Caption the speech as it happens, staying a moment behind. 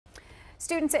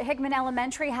Students at Hickman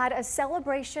Elementary had a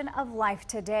celebration of life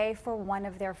today for one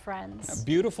of their friends.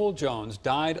 Beautiful Jones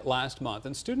died last month,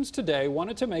 and students today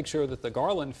wanted to make sure that the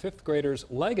Garland fifth grader's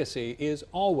legacy is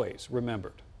always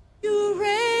remembered. You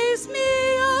raise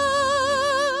me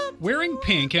up. Wearing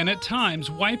pink and at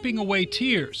times wiping away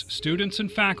tears, students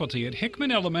and faculty at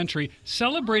Hickman Elementary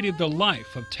celebrated the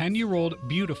life of 10-year-old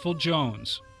Beautiful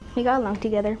Jones. We got along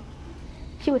together.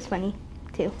 She was funny,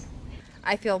 too.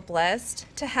 I feel blessed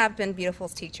to have been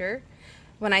Beautiful's teacher.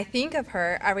 When I think of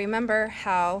her, I remember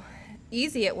how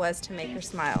easy it was to make her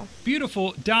smile.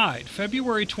 Beautiful died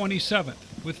February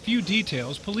 27th. With few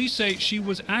details, police say she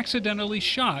was accidentally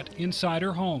shot inside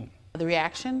her home. The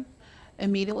reaction,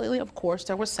 immediately, of course,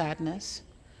 there was sadness,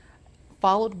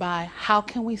 followed by how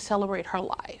can we celebrate her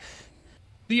life?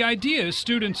 The idea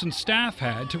students and staff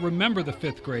had to remember the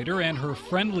fifth grader and her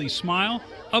friendly smile,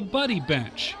 a buddy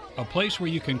bench, a place where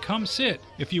you can come sit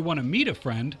if you want to meet a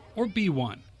friend or be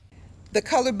one. The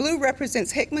color blue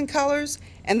represents Hickman colors,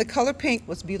 and the color pink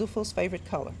was Beautiful's favorite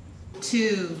color.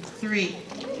 2, 3.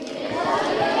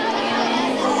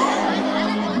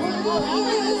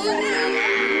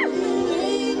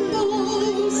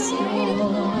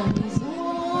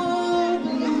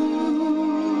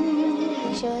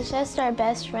 She was just our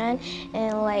best friend,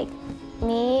 and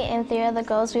me and 3 other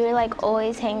girls, we would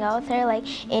always hang out with her.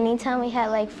 Anytime we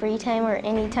had free time or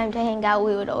any time to hang out,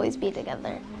 we would always be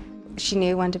together. She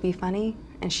knew when to be funny,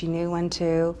 and she knew when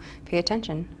to pay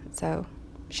attention, so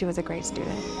she was a great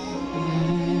student.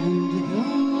 And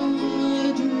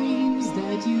the dreams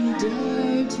that you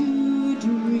dare to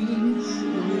dream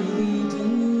really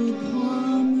do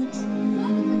come true.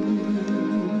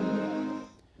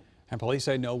 And police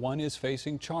say no one is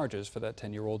facing charges for that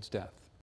 10-year-old's death.